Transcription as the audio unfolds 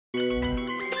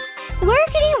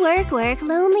Workity work work,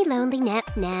 lonely lonely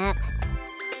nap nap.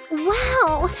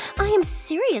 Wow, I am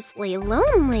seriously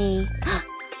lonely.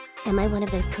 Am I one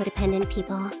of those codependent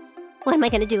people? What am I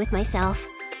gonna do with myself?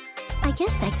 I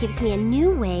guess that gives me a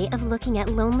new way of looking at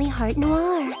lonely heart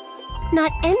noire.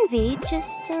 Not envy,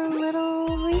 just a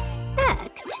little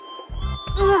respect.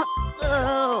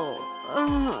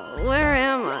 Where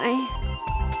am I?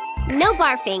 No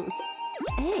barfing.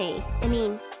 Hey, I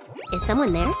mean, is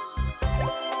someone there?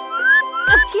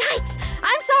 Yikes!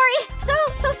 I'm sorry!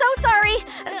 So sorry!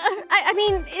 I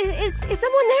mean, is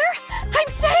someone there? I'm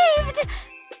saved!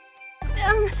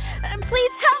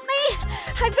 Please help me!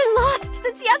 I've been lost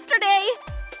since yesterday!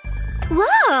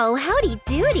 Whoa, howdy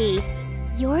doody.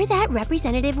 You're that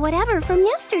representative whatever from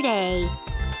yesterday.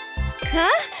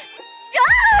 Huh?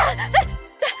 Ah!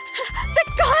 The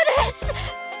goddess!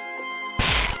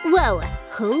 Whoa,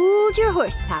 hold your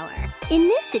horsepower. In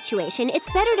this situation,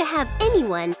 it's better to have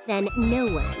anyone than no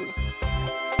one.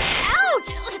 Ouch!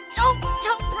 Don't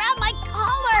grab my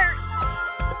collar!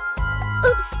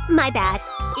 Oops, my bad.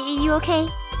 You okay?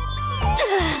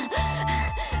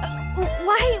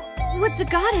 Why would the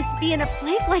goddess be in a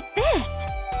place like this?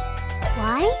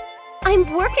 Why? I'm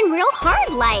working real hard,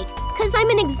 like, 'cause I'm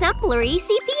an exemplary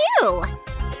CPU.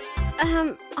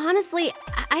 Honestly,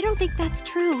 I don't think that's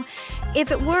true.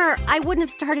 If it were, I wouldn't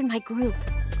have started my group.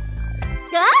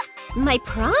 Ah, my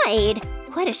pride.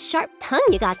 Quite a sharp tongue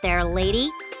you got there,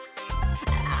 lady.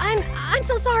 I'm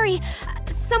so sorry.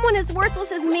 Someone as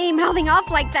worthless as me mouthing off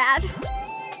like that.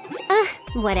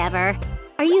 Whatever.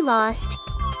 Are you lost?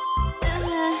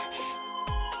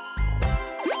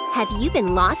 Have you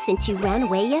been lost since you ran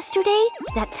away yesterday?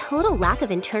 That total lack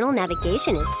of internal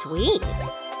navigation is sweet.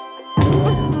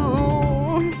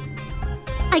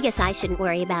 I guess I shouldn't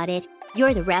worry about it.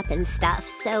 You're the rep and stuff,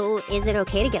 so is it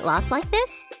okay to get lost like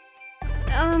this?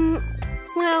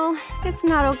 Well, it's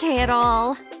not okay at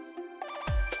all.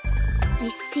 I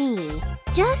see.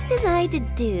 Just as I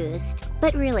deduced.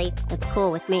 But really, that's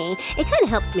cool with me. It kind of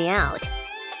helps me out.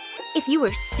 If you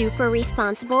were super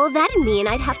responsible, that'd mean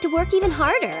I'd have to work even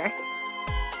harder.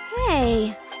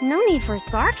 Hey, no need for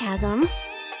sarcasm.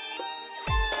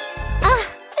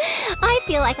 I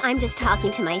feel like I'm just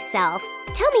talking to myself.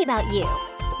 Tell me about you.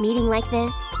 Meeting like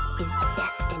this is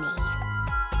destiny.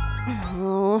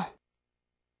 Oh.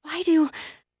 Why do you...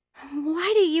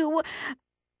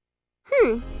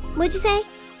 What'd you say?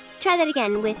 Try that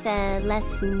again with a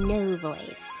less no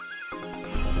voice.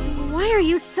 Why are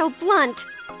you so blunt?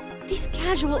 These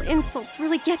casual insults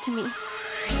really get to me.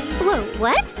 Whoa,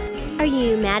 what? Are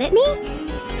you mad at me?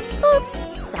 Oops,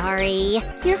 sorry.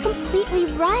 You're completely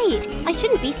right. I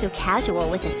shouldn't be so casual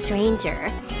with a stranger.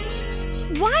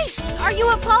 Why are you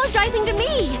apologizing to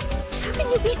me? How can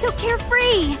you be so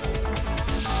carefree?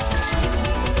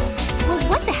 Well,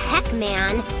 what the heck,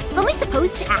 man? How am I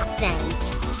supposed to act then?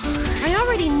 I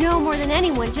already know more than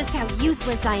anyone just how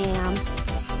useless I am.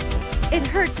 It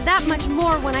hurts that much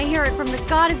more when I hear it from the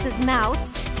goddess's mouth.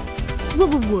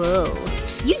 Whoa.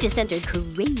 You just entered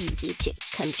crazy chick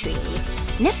country.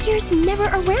 Nepgear's never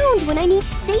around when I need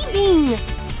saving.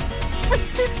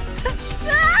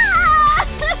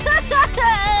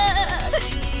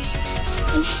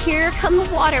 And here come the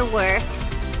waterworks.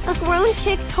 A grown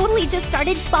chick totally just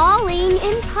started bawling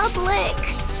in public.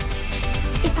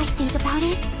 If I think about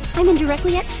it, I'm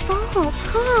indirectly at fault,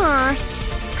 huh?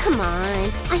 Come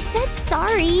on, I said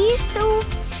sorry, so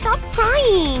stop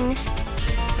crying.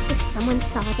 If someone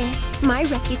saw this, my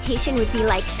reputation would be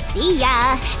like, see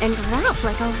ya, and drop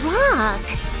like a rock.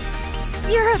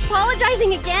 You're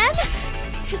apologizing again?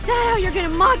 Is that how you're gonna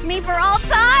mock me for all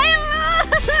time?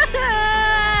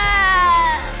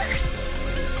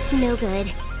 No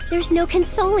good. There's no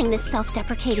consoling this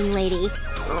self-deprecating lady.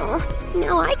 Oh,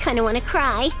 now I kind of want to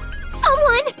cry.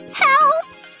 Someone, help!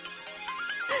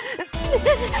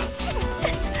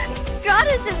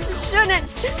 Goddesses shouldn't.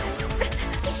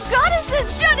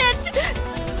 Goddesses shouldn't!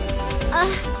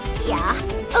 Yeah,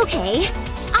 okay.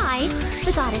 I,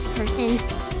 the goddess person,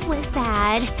 was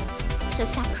bad. So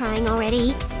stop crying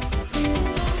already.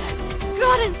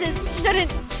 Goddesses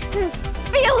shouldn't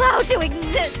be allowed to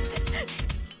exist!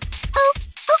 Oh,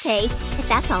 okay. If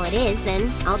that's all it is,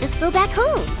 then I'll just go back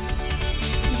home.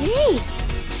 Jeez,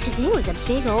 today was a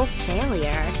big old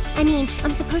failure. I mean,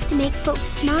 I'm supposed to make folks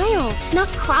smile, not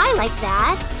cry like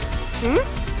that.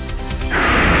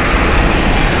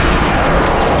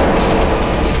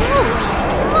 Holy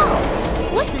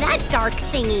smokes! What's that dark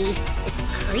thingy? It's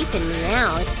creeping me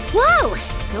out. Whoa!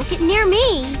 Don't get near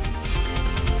me!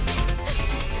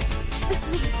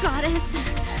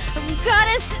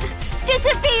 Goddess,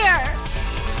 disappear!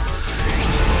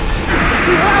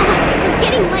 Whoa! I'm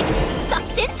getting, like,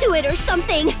 sucked into it or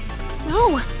something!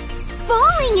 No!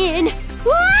 Falling in!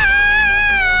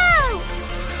 Whoa!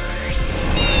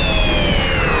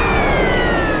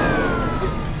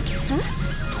 Huh?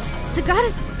 The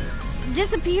goddess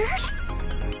disappeared?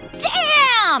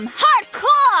 Damn!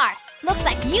 Hardcore! Looks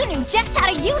like you knew just how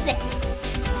to use it!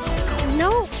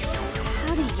 No.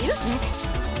 How to use it?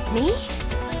 Me?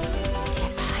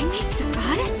 Did I make the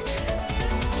goddess?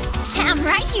 Damn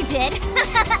right you did!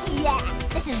 Yeah,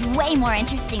 this is way more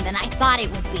interesting than I thought it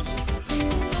would be.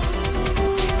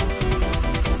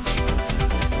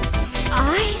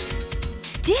 I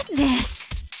did this!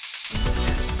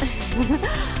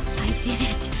 I did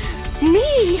it!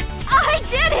 Me! I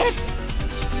did it!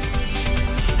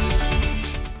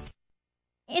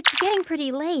 It's getting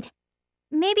pretty late.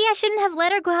 Maybe I shouldn't have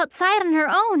let her go outside on her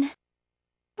own.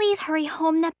 Please hurry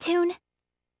home, Neptune.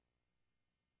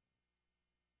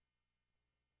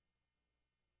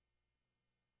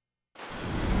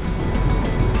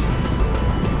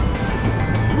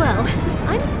 Whoa,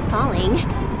 I'm falling.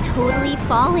 Totally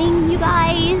falling, you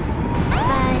guys.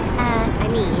 But, I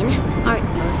mean, aren't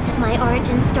most of my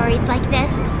origin stories like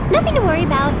this? Nothing to worry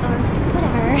about, or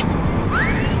whatever.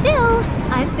 Still,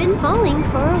 I've been falling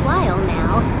for a while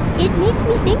now. It makes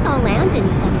me think I'll land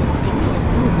in some mysterious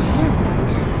new land.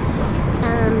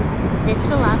 This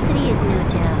velocity is no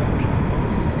joke.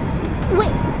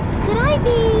 Wait, could I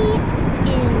be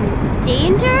in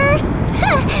danger?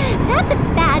 That's a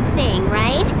bad thing,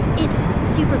 right?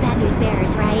 It's super bad news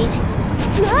bears, right?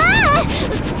 Ah!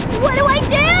 What do I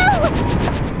do?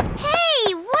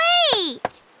 Hey,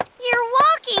 wait! You're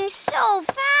walking so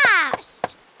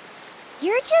fast!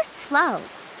 You're just slow.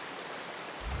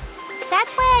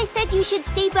 That's why I said you should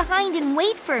stay behind and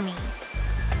wait for me.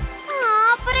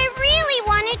 Aw, but I really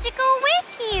wanted to go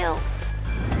with you.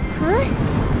 Huh?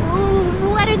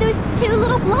 What are those two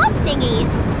little blob thingies?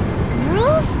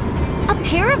 Girls? A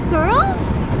pair of girls?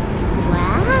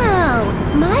 Wow!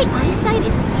 My eyesight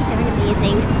is pretty darn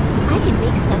amazing. I can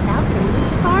make stuff out from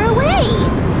this far away.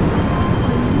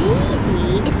 Or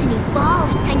maybe it's an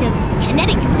evolved kind of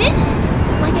kinetic vision.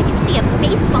 Like I can see a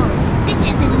baseball's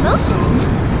stitches in motion.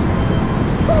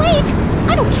 Wait!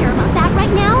 I don't care about that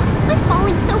right now. I'm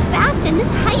falling so fast and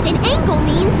this height and angle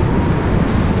means...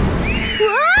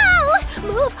 Whoa!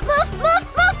 Move, move, move,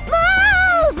 move,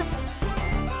 move!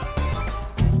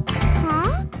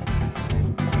 Huh?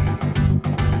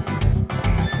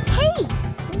 Hey!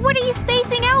 What are you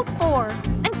spacing out for?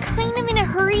 I'm kind of in a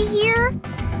hurry here.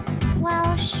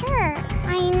 Well, sure.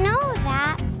 I know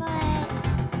that, but...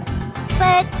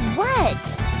 But what?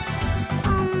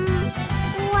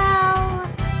 Well...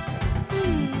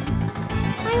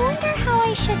 I wonder how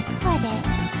I should put it.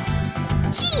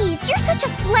 Jeez, you're such a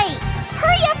flake!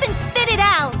 Hurry up and spit it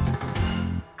out!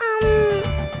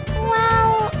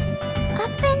 Well...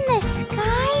 Up in the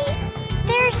sky,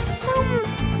 there's some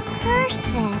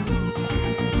person.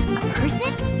 A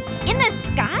person? In the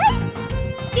sky?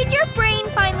 Did your brain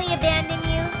finally abandon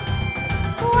you?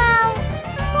 Well,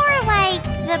 more like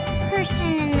the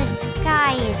person in the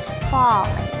sky is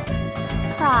falling.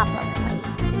 Probably.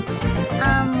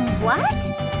 What?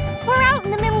 We're out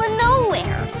in the middle of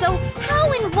nowhere, so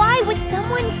how and why would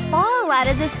someone fall out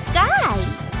of the sky?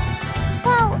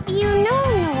 Well, you know,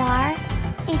 Noire,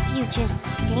 if you just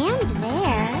stand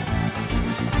there...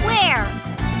 Where?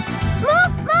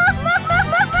 Move, move, move, move,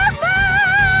 move, move,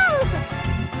 move!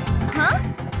 Huh?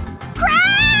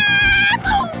 Crap!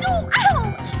 Oh,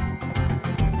 ouch!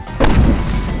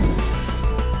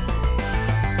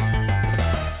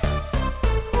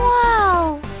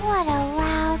 Whoa, what a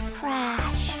loud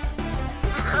crash.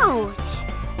 Ouch!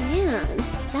 Man,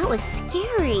 that was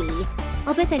scary.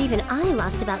 I'll bet that even I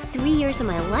lost about 3 years of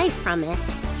my life from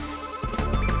it.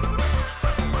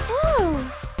 Ooh,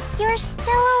 you're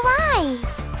still alive.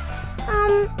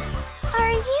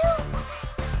 Are you...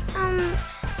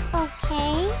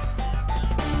 okay?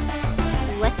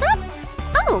 What's up?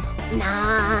 Oh,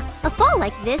 nah. A fall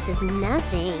like this is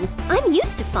nothing. I'm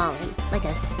used to falling, like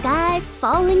a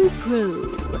sky-falling pro.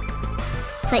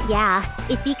 But yeah,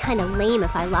 it'd be kinda lame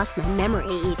if I lost my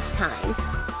memory each time.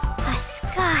 A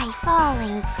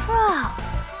sky-falling pro. Wow.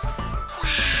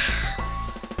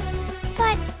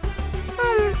 But,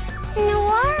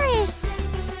 Noire is...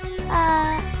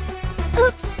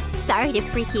 Oops, sorry to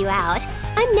freak you out.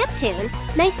 I'm Neptune.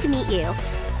 Nice to meet you.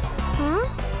 Huh?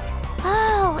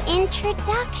 Oh,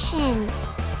 introductions.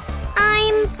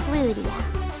 I'm Plutia.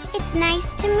 It's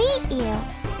nice to meet you.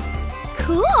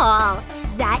 Cool!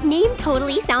 That name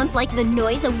totally sounds like the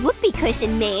noise a whoopee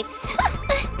cushion makes.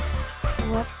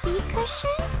 Whoopee cushion?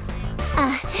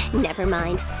 Never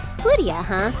mind. Plutia,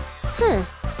 huh? Huh,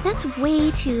 that's way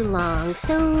too long,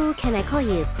 so can I call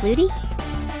you Pluty?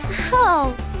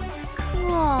 Oh,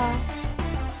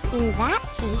 cool. In that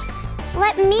case,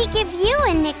 let me give you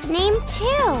a nickname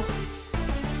too.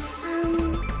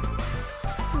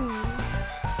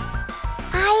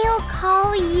 I'll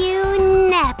call you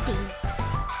Neppy.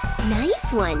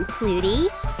 Nice one, Pluty.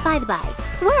 By the by,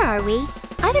 where are we?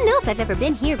 I don't know if I've ever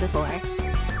been here before.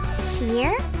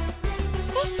 Here?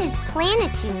 This is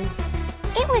Planetoon.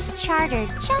 It was chartered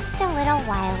just a little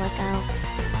while ago.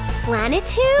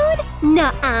 Planetoon?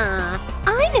 Nuh-uh.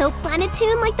 I know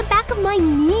Planetoon like the back of my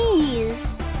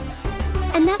knees.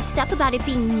 And that stuff about it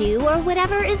being new or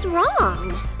whatever is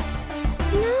wrong.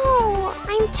 No,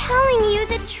 I'm telling you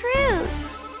the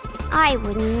truth. I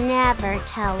would never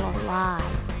tell a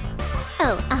lie.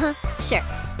 Oh, sure.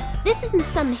 This isn't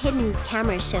some hidden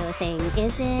camera show thing,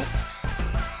 is it?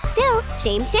 Still,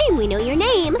 shame, we know your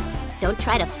name. Don't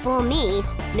try to fool me.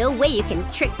 No way you can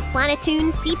trick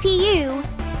Planetoon's CPU.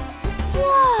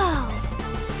 Whoa!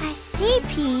 A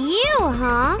CPU,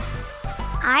 huh?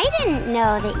 I didn't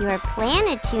know that you were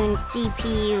Planetoon's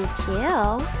CPU,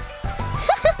 too.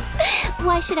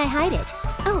 Why should I hide it?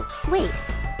 Oh, wait.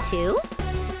 2?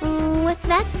 What's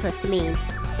that supposed to mean?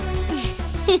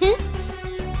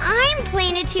 I'm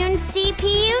Planetoon's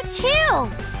CPU, too.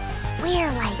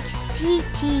 We're like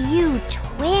CPU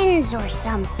twins or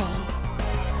something.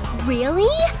 Really?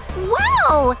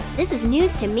 Wow! This is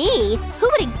news to me. Who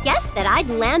would have guessed that I'd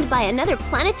land by another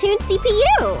Planetoon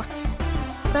CPU?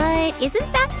 But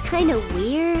isn't that kind of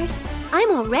weird? I'm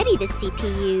already the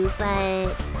CPU,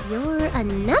 but you're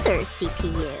another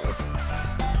CPU.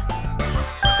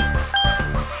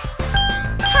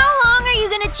 How long are you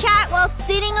gonna chat while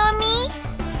sitting on me?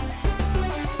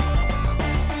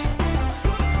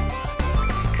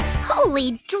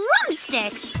 Holy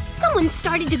drumsticks! Someone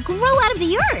started to grow out of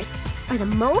the earth! Are the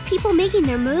mole people making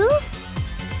their move?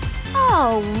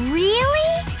 Oh,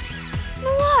 really?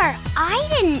 Noire, I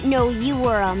didn't know you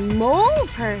were a mole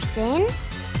person.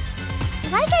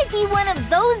 Like I'd be one of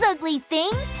those ugly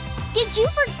things? Did you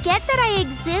forget that I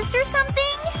exist or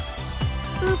something?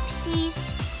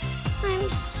 Oopsies. I'm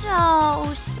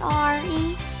so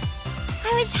sorry.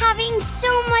 I was having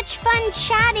so much fun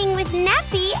chatting with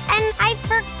Neppy and I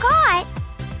forgot.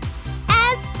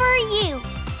 As for you,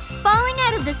 falling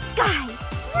out of the sky,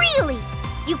 really?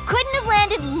 You couldn't have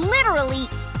landed literally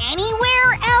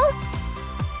anywhere else?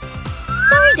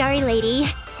 Sorry, Dari lady,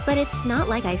 but it's not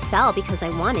like I fell because I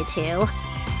wanted to.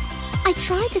 I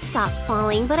tried to stop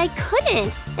falling, but I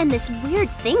couldn't, and this weird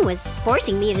thing was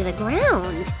forcing me to the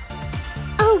ground.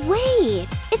 Oh, wait,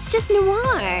 it's just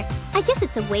Noire. I guess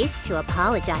it's a waste to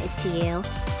apologize to you.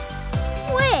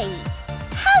 Wait,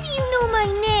 how do you know my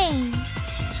name?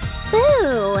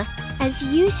 Boo! As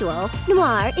usual,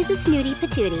 Noire is a snooty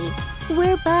patootie.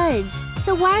 We're buds,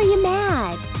 so why are you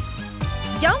mad?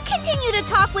 Don't continue to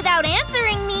talk without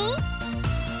answering me.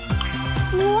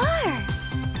 Noire,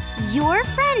 you're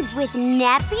friends with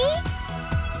Neppy?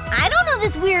 I don't know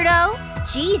this weirdo.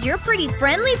 Geez, you're pretty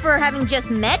friendly for having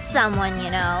just met someone, you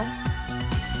know.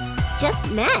 Just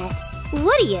met?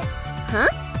 What are you? Huh?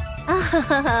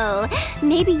 Oh,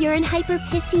 maybe you're in hyper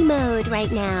pissy mode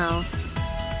right now.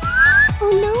 Oh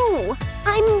no,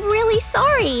 I'm really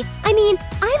sorry. I mean,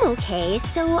 I'm okay,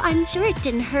 so I'm sure it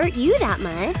didn't hurt you that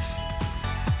much.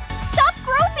 Stop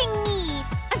groping me!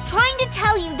 I'm trying to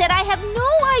tell you that I have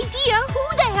no idea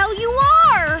who the hell you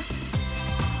are!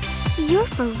 You're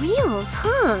for reals,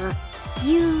 huh?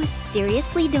 You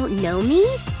seriously don't know me?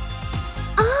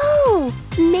 Oh,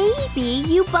 maybe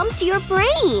you bumped your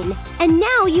brain, and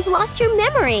now you've lost your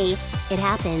memory. It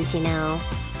happens, you know.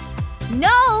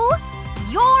 No!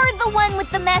 You're the one with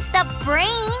the messed up brain!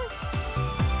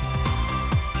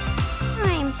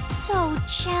 I'm so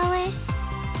jealous.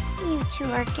 You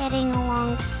two are getting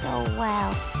along so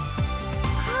well.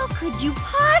 How could you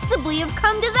possibly have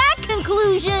come to that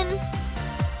conclusion?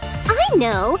 I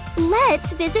know!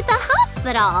 Let's visit the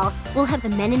hospital! We'll have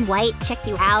the men in white check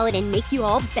you out and make you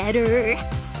all better.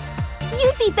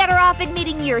 You'd be better off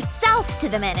admitting yourself to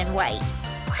the men in white.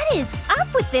 What is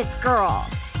up with this girl?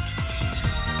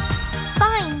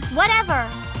 Fine, whatever.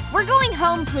 We're going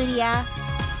home, Plutia.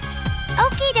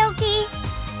 Okie dokie.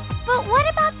 But what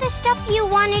about the stuff you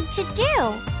wanted to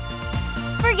do?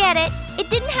 Forget it. It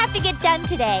didn't have to get done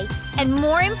today. And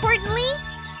more importantly...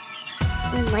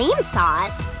 Lame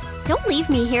sauce. Don't leave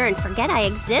me here and forget I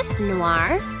exist,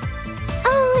 Noire.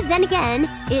 Oh, then again,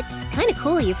 it's kind of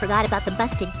cool you forgot about the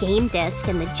busted game disc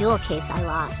and the jewel case I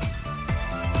lost.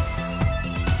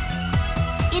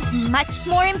 It's much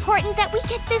more important that we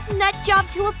get this nut job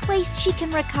to a place she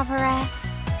can recover at.